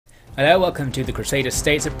Hello, welcome to the Crusader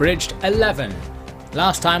States Abridged 11.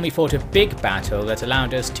 Last time we fought a big battle that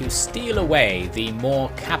allowed us to steal away the Moor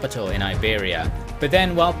capital in Iberia, but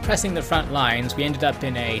then while pressing the front lines we ended up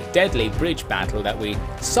in a deadly bridge battle that we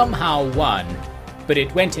somehow won, but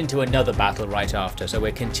it went into another battle right after, so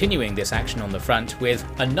we're continuing this action on the front with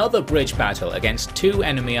another bridge battle against two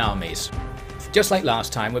enemy armies. Just like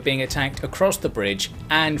last time, we're being attacked across the bridge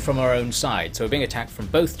and from our own side, so we're being attacked from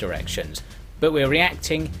both directions. But we're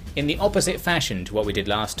reacting in the opposite fashion to what we did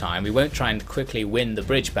last time. We won't try and quickly win the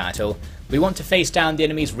bridge battle. We want to face down the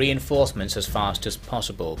enemy's reinforcements as fast as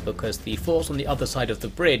possible, because the force on the other side of the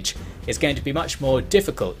bridge is going to be much more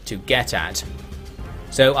difficult to get at.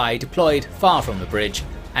 So I deployed far from the bridge,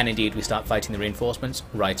 and indeed we start fighting the reinforcements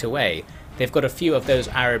right away. They've got a few of those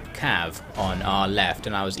Arab cav on our left,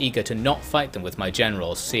 and I was eager to not fight them with my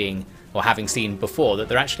generals, having seen before that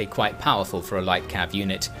they're actually quite powerful for a light cav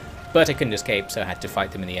unit. But I couldn't escape, so I had to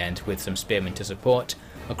fight them in the end with some spearmen to support.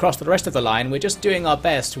 Across the rest of the line, we're just doing our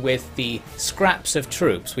best with the scraps of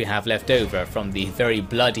troops we have left over from the very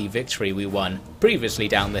bloody victory we won previously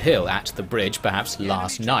down the hill at the bridge, perhaps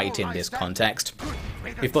last night in this context.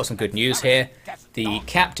 We've got some good news here. The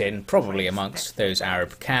captain, probably amongst those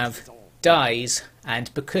Arab cav, dies,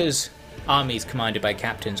 and because armies commanded by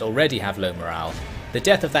captains already have low morale, the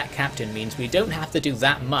death of that captain means we don't have to do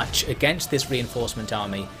that much against this reinforcement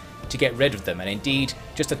army to get rid of them, and indeed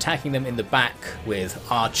just attacking them in the back with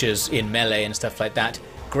archers in melee and stuff like that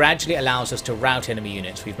gradually allows us to rout enemy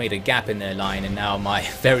units. We've made a gap in their line, and now my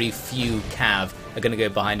very few cav are going to go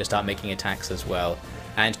behind and start making attacks as well.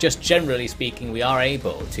 And just generally speaking, we are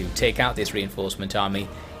able to take out this reinforcement army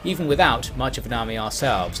even without much of an army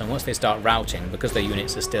ourselves, and once they start routing, because their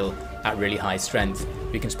units are still at really high strength,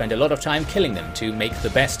 we can spend a lot of time killing them to make the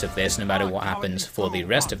best of this no matter what happens for the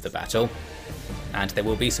rest of the battle. And there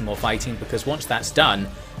will be some more fighting, because once that's done,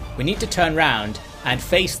 we need to turn round and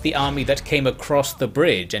face the army that came across the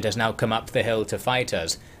bridge and has now come up the hill to fight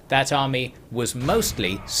us. That army was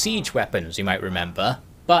mostly siege weapons, you might remember,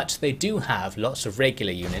 but they do have lots of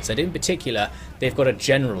regular units, and in particular they've got a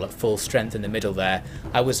general at full strength in the middle there.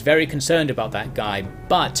 I was very concerned about that guy,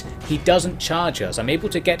 but he doesn't charge us. I'm able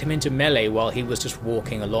to get him into melee while he was just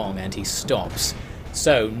walking along, and he stops.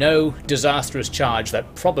 So no disastrous charge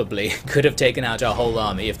that probably could have taken out our whole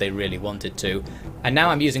army if they really wanted to. And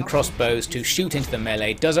now I'm using crossbows to shoot into the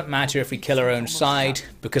melee. Doesn't matter if we kill our own side,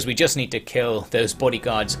 because we just need to kill those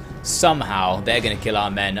bodyguards somehow. They're going to kill our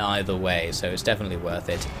men either way, so it's definitely worth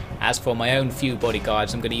it. As for my own few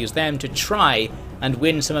bodyguards, I'm going to use them to try and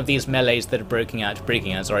win some of these melees that are breaking out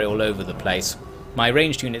all over the place. My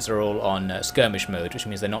ranged units are all on skirmish mode, which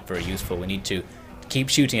means they're not very useful. We need to keep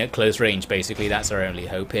shooting at close range, basically. That's our only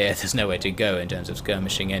hope here. There's nowhere to go in terms of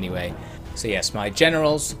skirmishing anyway. So yes, my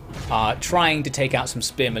generals are trying to take out some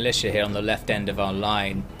spear militia here on the left end of our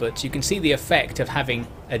line, but you can see the effect of having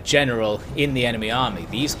a general in the enemy army.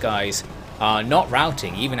 These guys are not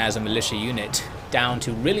routing, even as a militia unit, down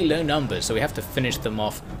to really low numbers, so we have to finish them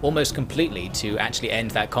off almost completely to actually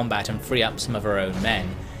end that combat and free up some of our own men.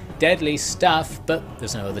 Deadly stuff, but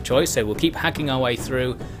there's no other choice, so we'll keep hacking our way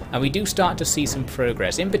through, and we do start to see some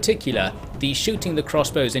progress. In particular, the shooting the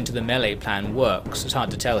crossbows into the melee plan works. It's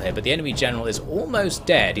hard to tell here, but the enemy general is almost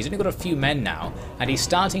dead. He's only got a few men now, and he's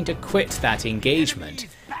starting to quit that engagement.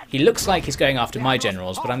 He looks like he's going after my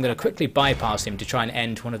generals, but I'm going to quickly bypass him to try and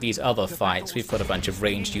end one of these other fights. We've got a bunch of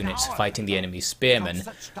ranged units fighting the enemy spearmen,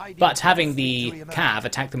 but having the cav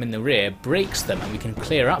attack them in the rear breaks them, and we can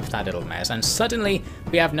clear up that little mess, and suddenly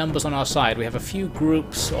we have numbers on our side. We have a few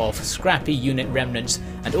groups of scrappy unit remnants,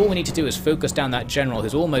 and all we need to do is focus down that general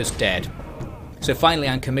who's almost dead. So finally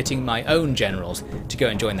I'm committing my own generals to go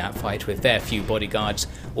and join that fight with their few bodyguards.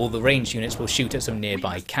 All the ranged units will shoot at some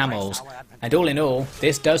nearby camels. And all in all,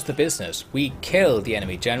 this does the business. We kill the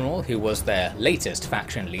enemy general, who was their latest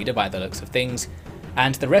faction leader by the looks of things,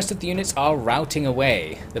 and the rest of the units are routing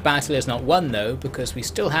away. The battle is not won though, because we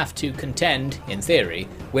still have to contend, in theory,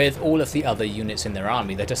 with all of the other units in their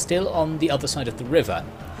army that are still on the other side of the river.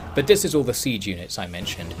 But this is all the siege units I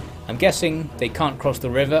mentioned. I'm guessing they can't cross the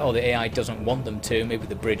river, or the AI doesn't want them to. Maybe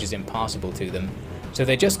the bridge is impassable to them. So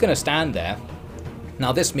they're just going to stand there.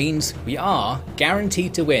 Now this means we are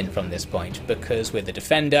guaranteed to win from this point, because with the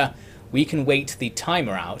defender, we can wait the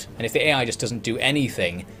timer out, and if the AI just doesn't do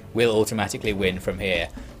anything, we'll automatically win from here.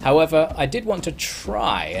 However, I did want to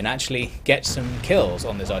try and actually get some kills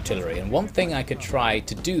on this artillery, and one thing I could try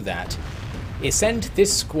to do that is send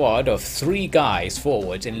this squad of 3 guys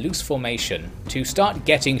forwards in loose formation to start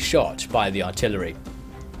getting shot by the artillery.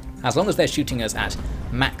 As long as they're shooting us at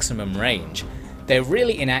maximum range, they're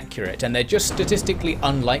really inaccurate and they're just statistically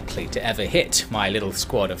unlikely to ever hit my little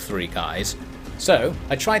squad of 3 guys. So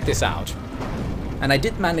I tried this out, and I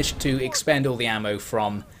did manage to expend all the ammo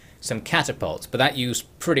from some catapults, but that used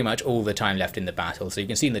pretty much all the time left in the battle. So you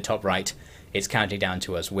can see in the top right, it's counting down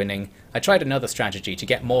to us winning. I tried another strategy to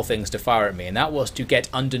get more things to fire at me, and that was to get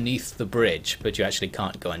underneath the bridge, but you actually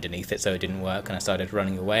can't go underneath it, so it didn't work, and I started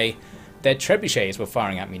running away. Their trebuchets were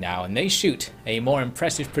firing at me now, and they shoot a more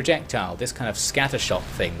impressive projectile, this kind of scattershot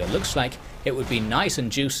thing that looks like it would be nice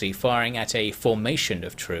and juicy firing at a formation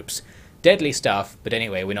of troops. Deadly stuff, but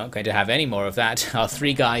anyway, we're not going to have any more of that. Our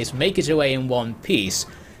 3 guys make it away in one piece,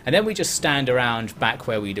 and then we just stand around back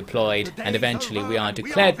where we deployed, and eventually we are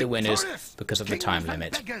declared the winners because of the time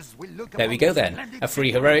limit. There we go then, a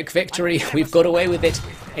free heroic victory. We've got away with it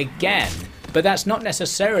again. But that's not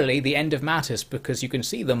necessarily the end of matters, because you can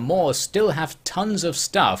see the Moors still have tons of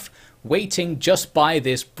stuff waiting just by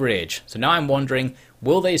this bridge. So now I'm wondering,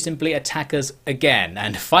 will they simply attack us again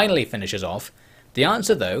and finally finish us off? The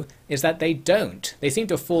answer, though, is that they don't. They seem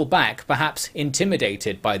to fall back, perhaps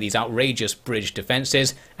intimidated by these outrageous bridge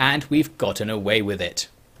defences, and we've gotten away with it.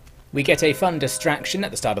 We get a fun distraction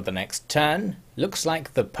at the start of the next turn. Looks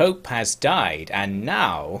like the Pope has died, and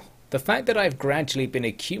now the fact that I've gradually been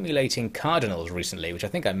accumulating cardinals recently, which I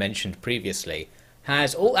think I mentioned previously,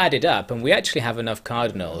 has all added up, and we actually have enough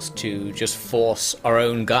cardinals to just force our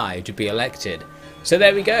own guy to be elected. So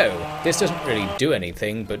there we go. This doesn't really do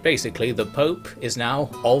anything, but basically the Pope is now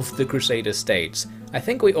of the Crusader states. I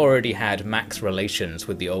think we already had max relations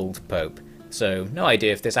with the old Pope, so no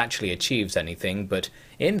idea if this actually achieves anything, but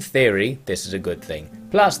in theory this is a good thing.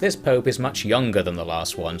 Plus this Pope is much younger than the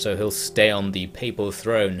last one, so he'll stay on the papal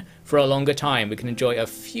throne for a longer time. We can enjoy a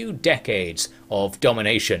few decades of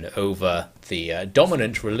domination over the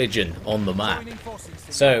dominant religion on the map.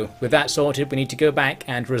 So with that sorted, we need to go back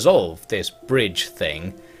and resolve this bridge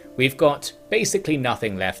thing. We've got basically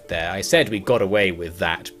nothing left there. I said we got away with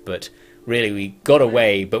that, but really we got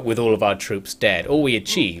away but with all of our troops dead. All we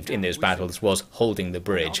achieved in those battles was holding the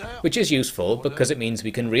bridge, which is useful because it means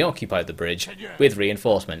we can reoccupy the bridge with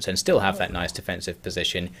reinforcements and still have that nice defensive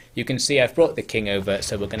position. You can see I've brought the king over,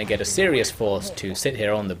 so we're going to get a serious force to sit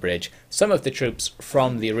here on the bridge. Some of the troops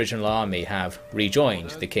from the original army have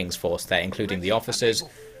rejoined the king's force there, including the officers.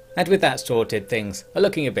 And with that sorted, things are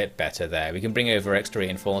looking a bit better there. We can bring over extra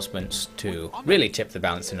reinforcements to really tip the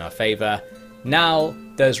balance in our favour. Now,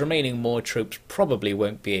 those remaining more troops probably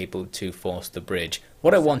won't be able to force the bridge.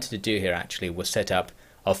 What I wanted to do here actually was set up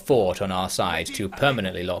a fort on our side to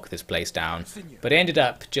permanently lock this place down, but I ended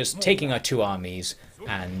up just taking our 2 armies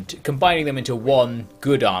and combining them into one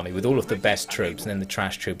good army with all of the best troops, and then the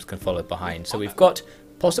trash troops can follow behind. So we've got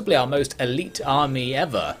possibly our most elite army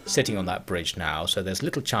ever sitting on that bridge now, so there's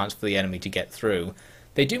little chance for the enemy to get through.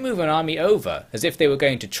 They do move an army over, as if they were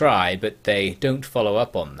going to try, but they don't follow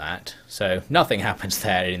up on that, so nothing happens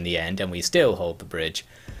there in the end, and we still hold the bridge.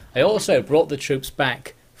 I also brought the troops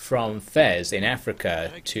back from Fez in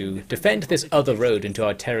Africa to defend this other road into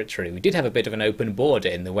our territory. We did have a bit of an open border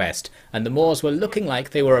in the west, and the Moors were looking like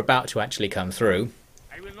they were about to actually come through.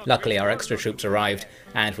 Luckily our extra troops arrived,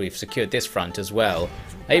 and we've secured this front as well.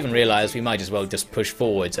 I even realised we might as well just push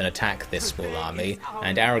forwards and attack this small army,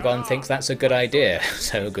 and Aragon thinks that's a good idea,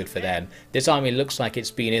 so good for them. This army looks like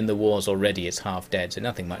it's been in the wars already, it's half dead, so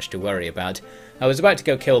nothing much to worry about. I was about to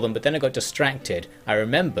go kill them, but then I got distracted. I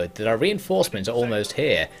remembered that our reinforcements are almost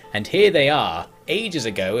here, and here they are. Ages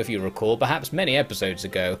ago, if you recall, perhaps many episodes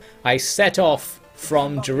ago, I set off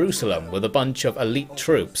from Jerusalem with a bunch of elite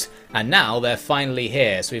troops, and now they're finally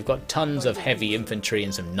here, so we've got tons of heavy infantry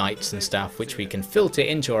and some knights and stuff which we can filter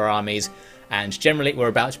into our armies, and generally we're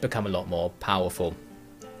about to become a lot more powerful.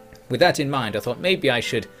 With that in mind, I thought maybe I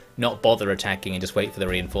should not bother attacking and just wait for the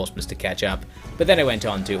reinforcements to catch up, but then I went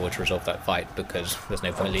on to auto-resolve that fight because there's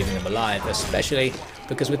no point leaving them alive, especially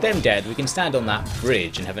because with them dead we can stand on that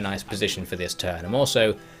bridge and have a nice position for this turn. I'm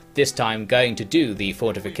also this time going to do the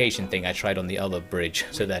fortification thing I tried on the other bridge,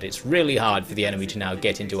 so that it's really hard for the enemy to now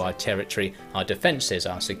get into our territory. Our defences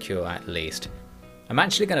are secure at least. I'm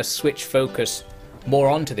actually going to switch focus more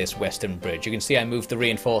onto this western bridge. You can see I moved the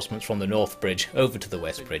reinforcements from the north bridge over to the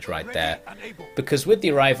west bridge right there, because with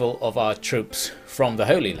the arrival of our troops from the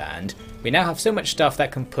Holy Land, we now have so much stuff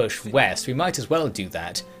that can push west, we might as well do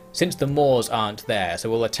that, since the Moors aren't there.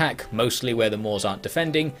 So we'll attack mostly where the Moors aren't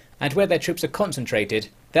defending, and where their troops are concentrated,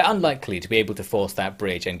 they're unlikely to be able to force that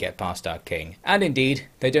bridge and get past our king. And indeed,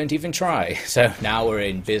 they don't even try. So now we're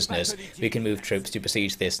in business. We can move troops to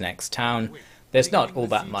besiege this next town. There's not all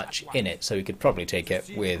that much in it, so we could probably take it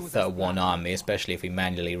with one army, especially if we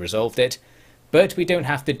manually resolved it. But we don't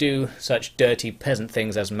have to do such dirty peasant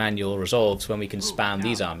things as manual resolves when we can spam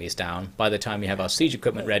these armies down. By the time we have our siege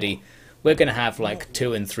equipment ready, we're going to have like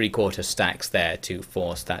 2 3/4 stacks there to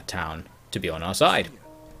force that town to be on our side.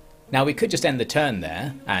 Now we could just end the turn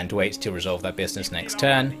there and wait to resolve that business next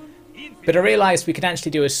turn, but I realised we could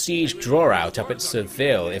actually do a siege draw out up at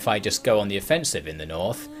Seville if I just go on the offensive in the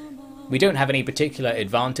north. We don't have any particular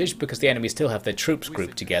advantage because the enemy still have their troops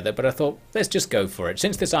grouped together, but I thought, let's just go for it.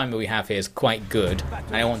 Since this army we have here is quite good,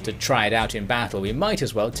 and I want to try it out in battle, we might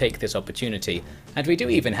as well take this opportunity. And we do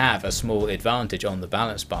even have a small advantage on the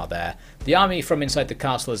balance bar there. The army from inside the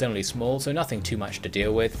castle is only small, so nothing too much to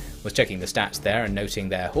deal with. Was checking the stats there and noting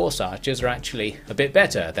their horse archers are actually a bit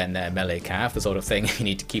better than their melee cav, the sort of thing you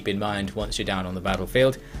need to keep in mind once you're down on the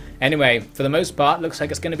battlefield. Anyway, for the most part, looks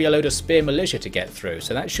like it's going to be a load of spear militia to get through,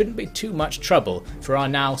 so that shouldn't be too much trouble for our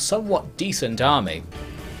now somewhat decent army.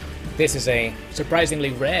 This is a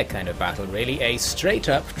surprisingly rare kind of battle, really, a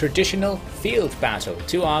straight-up traditional field battle.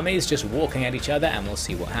 2 armies just walking at each other and we'll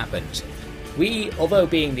see what happens. We, although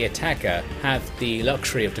being the attacker, have the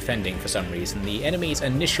luxury of defending for some reason. The enemy's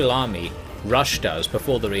initial army rushed us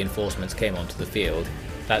before the reinforcements came onto the field.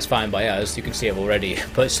 That's fine by us. You can see I've already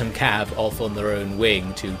put some cav off on their own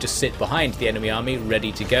wing to just sit behind the enemy army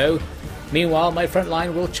ready to go. Meanwhile, my front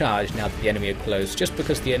line will charge now that the enemy are close, just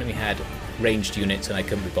because the enemy had ranged units and I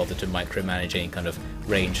couldn't be bothered to micromanage any kind of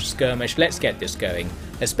ranged skirmish. Let's get this going,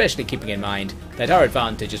 especially keeping in mind that our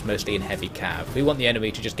advantage is mostly in heavy cav. We want the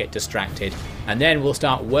enemy to just get distracted, and then we'll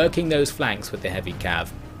start working those flanks with the heavy cav.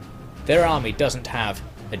 Their army doesn't have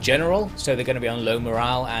a general, so they're going to be on low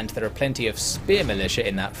morale, and there are plenty of spear militia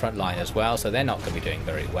in that front line as well, so they're not going to be doing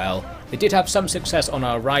very well. They did have some success on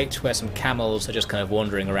our right, where some camels are just kind of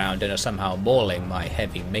wandering around and are somehow mauling my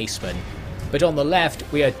heavy macemen. But on the left,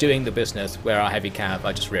 we are doing the business where our heavy cav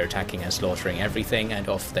are just rear attacking and slaughtering everything, and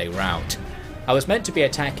off they rout. I was meant to be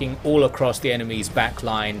attacking all across the enemy's back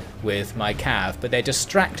line with my cav, but they're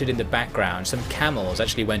distracted in the background. Some camels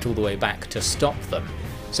actually went all the way back to stop them.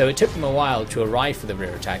 So it took them a while to arrive for the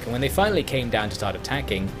rear attack, and when they finally came down to start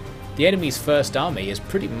attacking, the enemy's first army is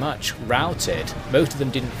pretty much routed. Most of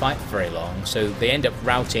them didn't fight for very long, so they end up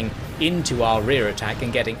routing into our rear attack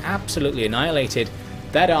and getting absolutely annihilated.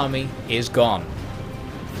 That army is gone.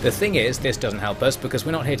 The thing is, this doesn't help us because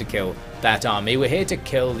we're not here to kill that army, we're here to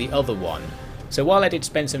kill the other one. So while I did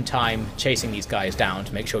spend some time chasing these guys down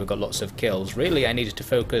to make sure we got lots of kills, really I needed to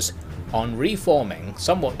focus on reforming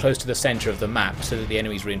somewhat close to the centre of the map so that the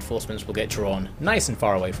enemy's reinforcements will get drawn nice and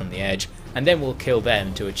far away from the edge, and then we'll kill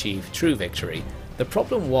them to achieve true victory. The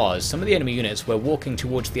problem was, some of the enemy units were walking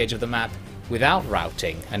towards the edge of the map without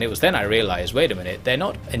routing, and it was then I realised, wait a minute, they're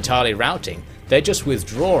not entirely routing, they're just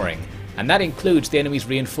withdrawing. And that includes the enemy's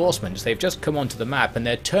reinforcements. They've just come onto the map and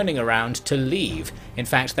they're turning around to leave. In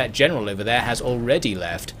fact, that general over there has already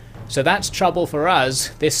left. So that's trouble for us.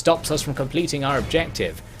 This stops us from completing our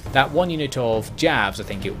objective. That one unit of Javs, I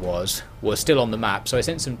think it was still on the map, so I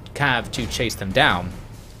sent some cav to chase them down.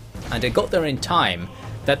 And I got there in time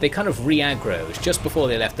that they kind of re-aggroed. Just before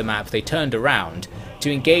they left the map, they turned around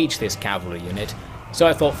to engage this cavalry unit. So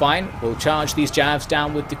I thought, fine, we'll charge these Javs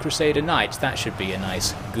down with the Crusader Knights. That should be a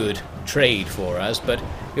nice, good trade for us, but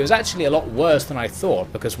it was actually a lot worse than I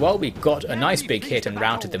thought, because while we got a nice big hit and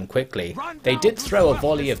routed them quickly, they did throw a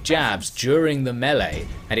volley of jabs during the melee,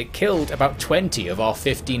 and it killed about 20 of our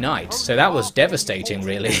 50 knights, so that was devastating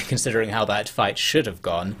really, considering how that fight should have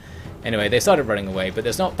gone. Anyway, they started running away, but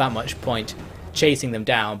there's not that much point chasing them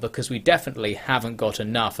down, because we definitely haven't got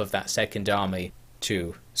enough of that second army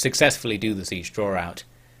to successfully do the siege draw out.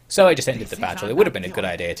 So I just ended the battle. It would have been a good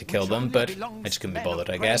idea to kill them, but I just couldn't be bothered,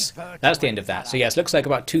 I guess. That's the end of that. So yes, looks like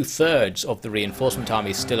about 2/3 of the reinforcement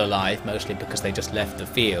army is still alive, mostly because they just left the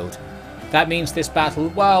field. That means this battle,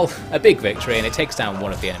 well, a big victory, and it takes down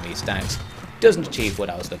one of the enemy's stacks. Doesn't achieve what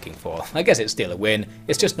I was looking for. I guess it's still a win,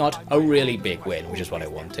 it's just not a really big win, which is what I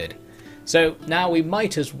wanted. So now we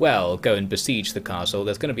might as well go and besiege the castle.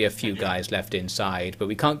 There's going to be a few guys left inside, but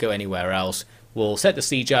we can't go anywhere else. We'll set the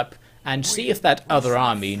siege up and see if that other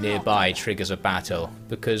army nearby triggers a battle,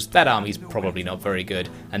 because that army's probably not very good,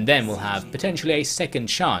 and then we'll have potentially a second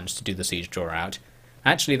chance to do the siege draw out.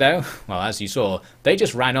 Actually though, well, as you saw, they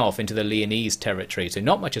just ran off into the Leonese territory, so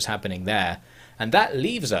not much is happening there, and that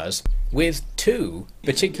leaves us with 2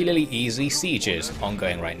 particularly easy sieges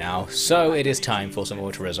ongoing right now. So it is time for some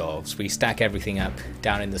auto-resolves. We stack everything up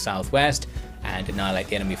down in the southwest and annihilate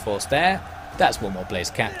the enemy force there. That's one more place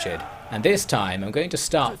captured. And this time I'm going to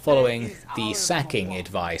start following the sacking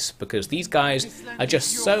advice, because these guys are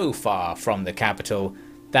just so far from the capital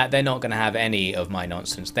that they're not going to have any of my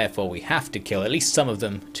nonsense. Therefore we have to kill at least some of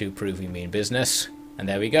them to prove we mean business. And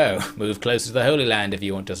there we go, move closer to the Holy Land if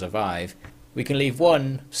you want to survive. We can leave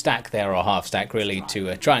one stack there, or half stack really,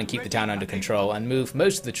 to try and keep the town under control, and move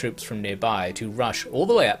most of the troops from nearby to rush all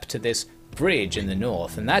the way up to this bridge in the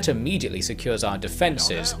north, and that immediately secures our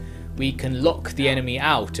defences. We can lock the enemy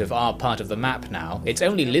out of our part of the map now. It's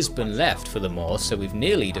only Lisbon left for the Moors, so we've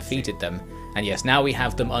nearly defeated them. And yes, now we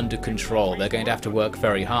have them under control. They're going to have to work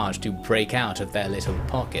very hard to break out of their little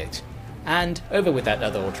pocket. And over with that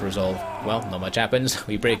other auto-resolve, well, not much happens.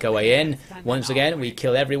 We break our way in, once again we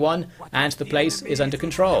kill everyone, and the place is under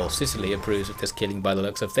control. Sicily approves of this killing by the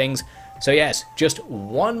looks of things. So yes, just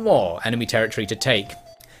one more enemy territory to take.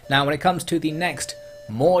 Now when it comes to the next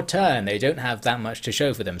Moor turn, they don't have that much to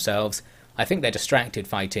show for themselves. I think they're distracted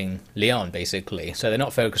fighting Leon basically, so they're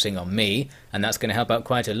not focusing on me, and that's going to help out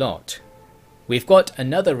quite a lot. We've got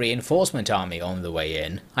another reinforcement army on the way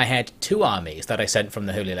in. I had 2 armies that I sent from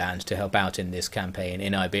the Holy Land to help out in this campaign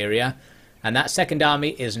in Iberia, and that second army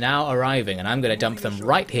is now arriving, and I'm going to dump them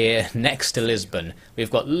right here next to Lisbon. We've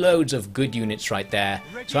got loads of good units right there,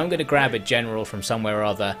 so I'm going to grab a general from somewhere or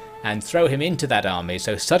other and throw him into that army,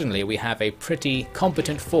 so suddenly we have a pretty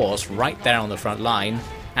competent force right there on the front line,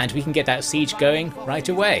 and we can get that siege going right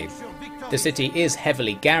away. The city is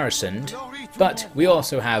heavily garrisoned, but we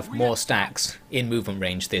also have more stacks in movement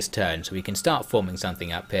range this turn, so we can start forming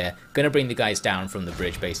something up here. Going to bring the guys down from the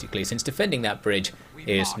bridge basically, since defending that bridge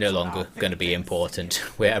is no longer going to be important.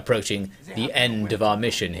 We're approaching the end of our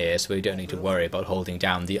mission here, so we don't need to worry about holding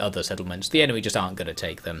down the other settlements. The enemy just aren't going to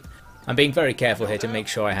take them. I'm being very careful here to make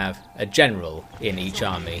sure I have a general in each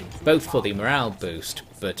army, both for the morale boost,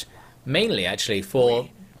 but mainly actually for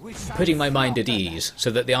putting my mind at ease so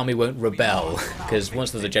that the army won't rebel, because once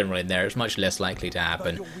there's a general in there it's much less likely to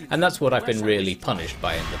happen, and that's what I've been really punished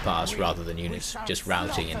by in the past, rather than units just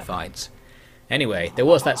routing in fights. Anyway, there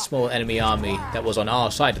was that small enemy army that was on our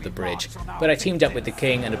side of the bridge, but I teamed up with the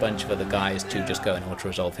king and a bunch of other guys to just go and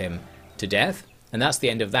auto-resolve him to death, and that's the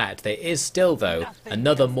end of that. There is still, though,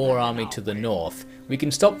 another Moor army to the north. We can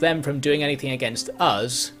stop them from doing anything against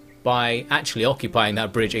us by actually occupying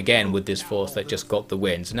that bridge again with this force that just got the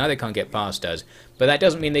win. So now they can't get past us, but that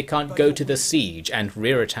doesn't mean they can't go to the siege and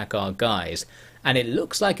rear attack our guys. And it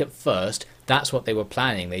looks like at first that's what they were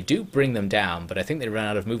planning. They do bring them down, but I think they run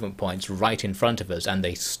out of movement points right in front of us and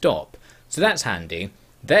they stop. So that's handy.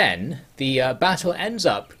 Then the battle ends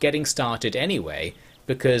up getting started anyway,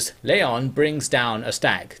 because Leon brings down a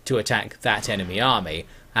stack to attack that enemy army,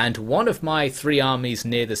 and one of my 3 armies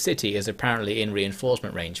near the city is apparently in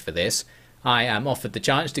reinforcement range for this. I am offered the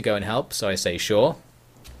chance to go and help, so I say sure.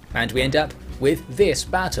 And we end up with this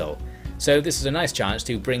battle. So this is a nice chance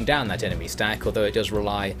to bring down that enemy stack, although it does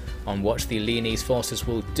rely on what the Leonese forces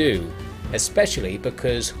will do. Especially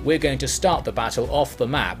because we're going to start the battle off the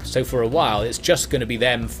map, so for a while it's just going to be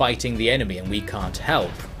them fighting the enemy and we can't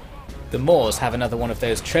help. The Moors have another one of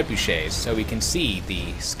those trebuchets, so we can see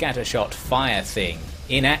the scattershot fire thing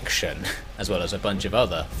in action, as well as a bunch of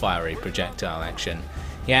other fiery projectile action.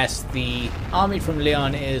 Yes, the army from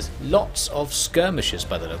Leon is lots of skirmishers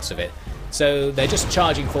by the looks of it. So they're just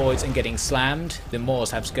charging forwards and getting slammed. The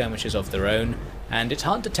Moors have skirmishers of their own, and it's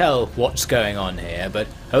hard to tell what's going on here, but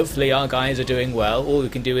hopefully our guys are doing well. All we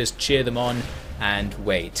can do is cheer them on and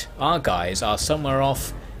wait. Our guys are somewhere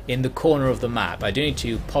off in the corner of the map. I do need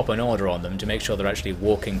to pop an order on them to make sure they're actually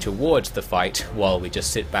walking towards the fight while we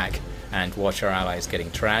just sit back and watch our allies getting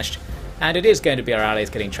trashed. And it is going to be our allies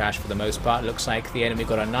getting trashed for the most part. Looks like the enemy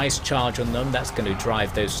got a nice charge on them. That's going to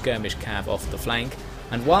drive those skirmish cav off the flank.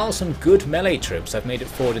 And while some good melee troops have made it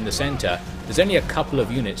forward in the centre, there's only a couple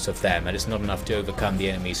of units of them and it's not enough to overcome the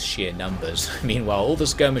enemy's sheer numbers. Meanwhile, all the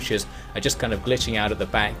skirmishers are just kind of glitching out at the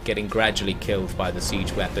back, getting gradually killed by the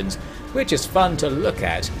siege weapons, which is fun to look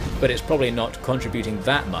at, but it's probably not contributing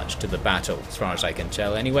that much to the battle, as far as I can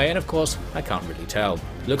tell anyway, and of course, I can't really tell.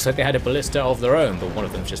 Looks like they had a ballista of their own, but one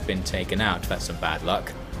of them's just been taken out. That's some bad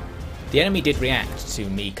luck. The enemy did react to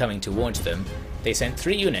me coming towards them. They sent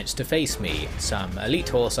 3 units to face me, some elite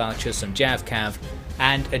horse archers, some jav cav,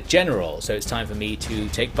 and a general, so it's time for me to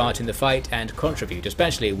take part in the fight and contribute,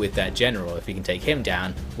 especially with that general. If we can take him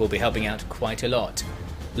down, we'll be helping out quite a lot.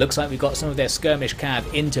 Looks like we've got some of their skirmish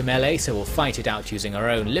cav into melee, so we'll fight it out using our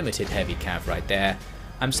own limited heavy cav right there.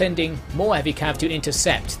 I'm sending more heavy cav to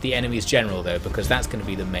intercept the enemy's general though, because that's going to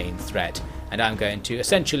be the main threat, and I'm going to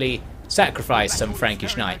essentially sacrifice some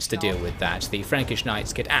Frankish knights to deal with that. The Frankish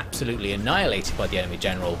knights get absolutely annihilated by the enemy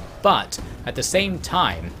general, but at the same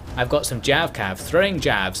time I've got some jav cav throwing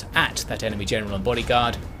jabs at that enemy general and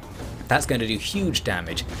bodyguard. That's going to do huge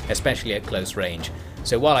damage, especially at close range.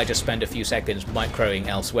 So while I just spend a few seconds microing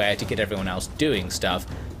elsewhere to get everyone else doing stuff,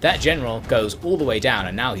 that general goes all the way down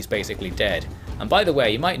and now he's basically dead. And by the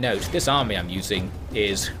way, you might note this army I'm using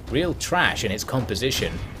is real trash in its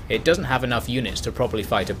composition. It doesn't have enough units to properly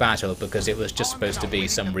fight a battle because it was just supposed to be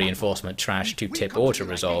some reinforcement trash to tip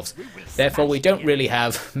auto-resolves. Therefore we don't really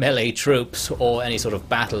have melee troops or any sort of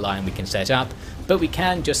battle line we can set up, but we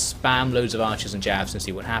can just spam loads of archers and jabs and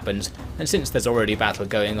see what happens, and since there's already a battle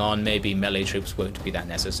going on, maybe melee troops won't be that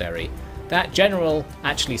necessary. That general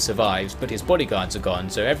actually survives, but his bodyguards are gone,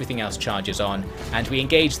 so everything else charges on, and we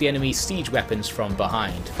engage the enemy's siege weapons from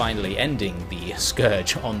behind, finally ending the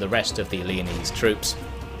scourge on the rest of the Leonese troops.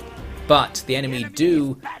 But the enemy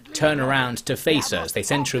do turn around to face us. They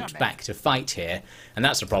send troops back to fight here, and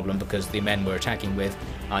that's a problem because the men we're attacking with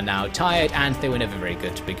are now tired and they were never very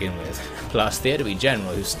good to begin with. Plus, the enemy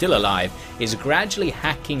general, who's still alive, is gradually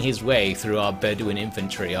hacking his way through our Bedouin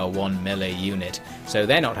infantry, our one melee unit, so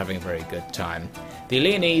they're not having a very good time. The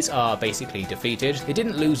Leonese are basically defeated. They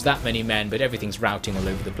didn't lose that many men, but everything's routing all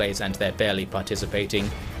over the place and they're barely participating,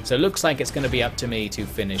 so it looks like it's going to be up to me to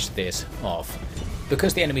finish this off.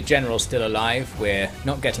 Because the enemy general's still alive, we're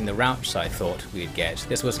not getting the routs I thought we'd get.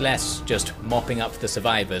 This was less just mopping up the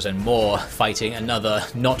survivors and more fighting another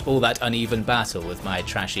not all that uneven battle with my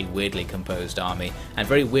trashy, weirdly composed army, and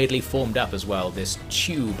very weirdly formed up as well. This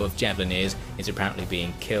tube of Javelineers is apparently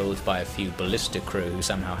being killed by a few ballista crew who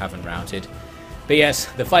somehow haven't routed. But yes,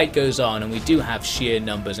 the fight goes on and we do have sheer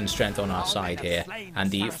numbers and strength on our side here,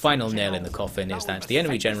 and the final nail in the coffin is that the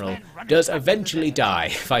enemy general does eventually die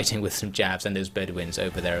fighting with some jabs and those Bedouins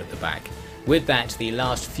over there at the back. With that, the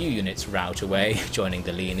last few units rout away, joining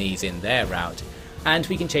the Leonese in their rout, and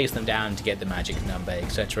we can chase them down to get the magic number,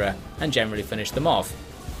 etc., and generally finish them off.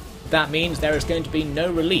 That means there is going to be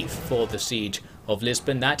no relief for the siege of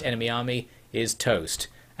Lisbon. That enemy army is toast.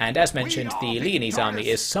 And as mentioned, the Leonese army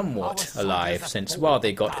is somewhat alive, since while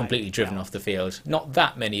they got completely driven off the field, not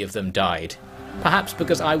that many of them died. Perhaps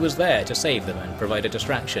because I was there to save them and provide a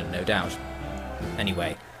distraction, no doubt.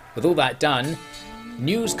 Anyway, with all that done,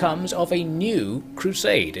 news comes of a new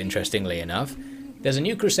crusade, interestingly enough. There's a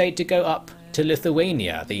new crusade to go up to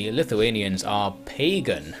Lithuania. The Lithuanians are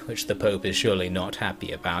pagan, which the Pope is surely not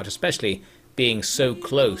happy about, especially being so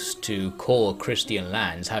close to core Christian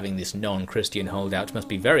lands. Having this non-Christian holdout must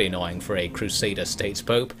be very annoying for a Crusader states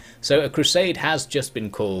pope, so a crusade has just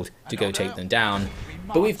been called to go take them down.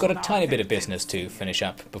 But we've got a tiny bit of business to finish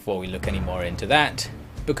up before we look any more into that,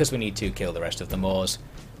 because we need to kill the rest of the Moors.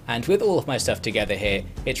 And with all of my stuff together here,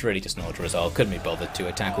 it's really just an auto-resolve. Couldn't be bothered to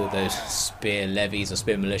attack all those spear levies or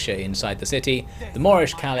spear militia inside the city. The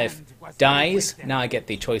Moorish Caliph dies. Now I get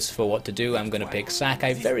the choice for what to do. I'm going to pick sack.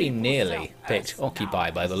 I very nearly picked occupy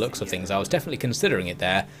by the looks of things. I was definitely considering it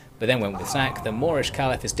there, but then went with sack. The Moorish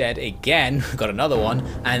Caliph is dead again. Got another one.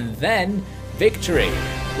 And then victory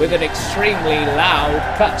with an extremely loud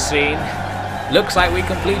cutscene. Looks like we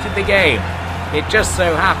completed the game. It just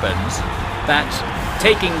so happens that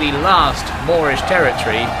taking the last Moorish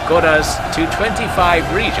territory got us to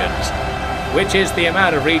 25 regions, which is the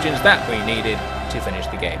amount of regions that we needed to finish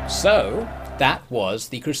the game. So that was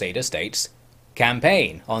the Crusader States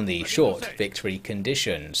campaign on the short victory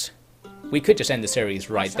conditions. We could just end the series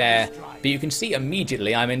right there, but you can see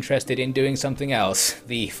immediately I'm interested in doing something else.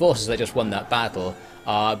 The forces that just won that battle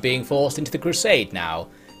are being forced into the crusade now,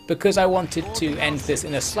 because I wanted to end this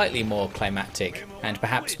in a slightly more climactic and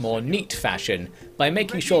perhaps more neat fashion by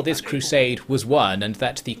making sure this crusade was won and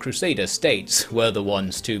that the Crusader states were the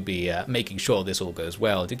ones to be making sure this all goes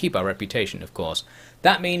well, to keep our reputation of course.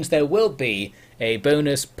 That means there will be a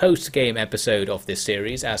bonus post-game episode of this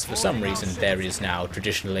series, as for some reason there is now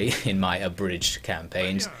traditionally in my Abridged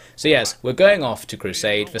campaigns. So yes, we're going off to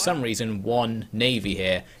Crusade. For some reason one navy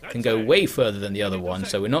here can go way further than the other one,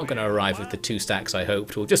 so we're not going to arrive with the 2 stacks I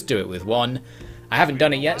hoped. We'll just do it with 1. I haven't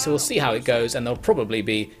done it yet, so we'll see how it goes, and there'll probably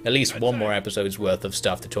be at least 1 more episode's worth of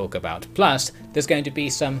stuff to talk about. Plus, there's going to be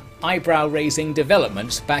some eyebrow-raising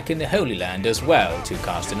developments back in the Holy Land as well to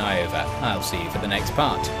cast an eye over. I'll see you for the next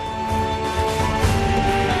part.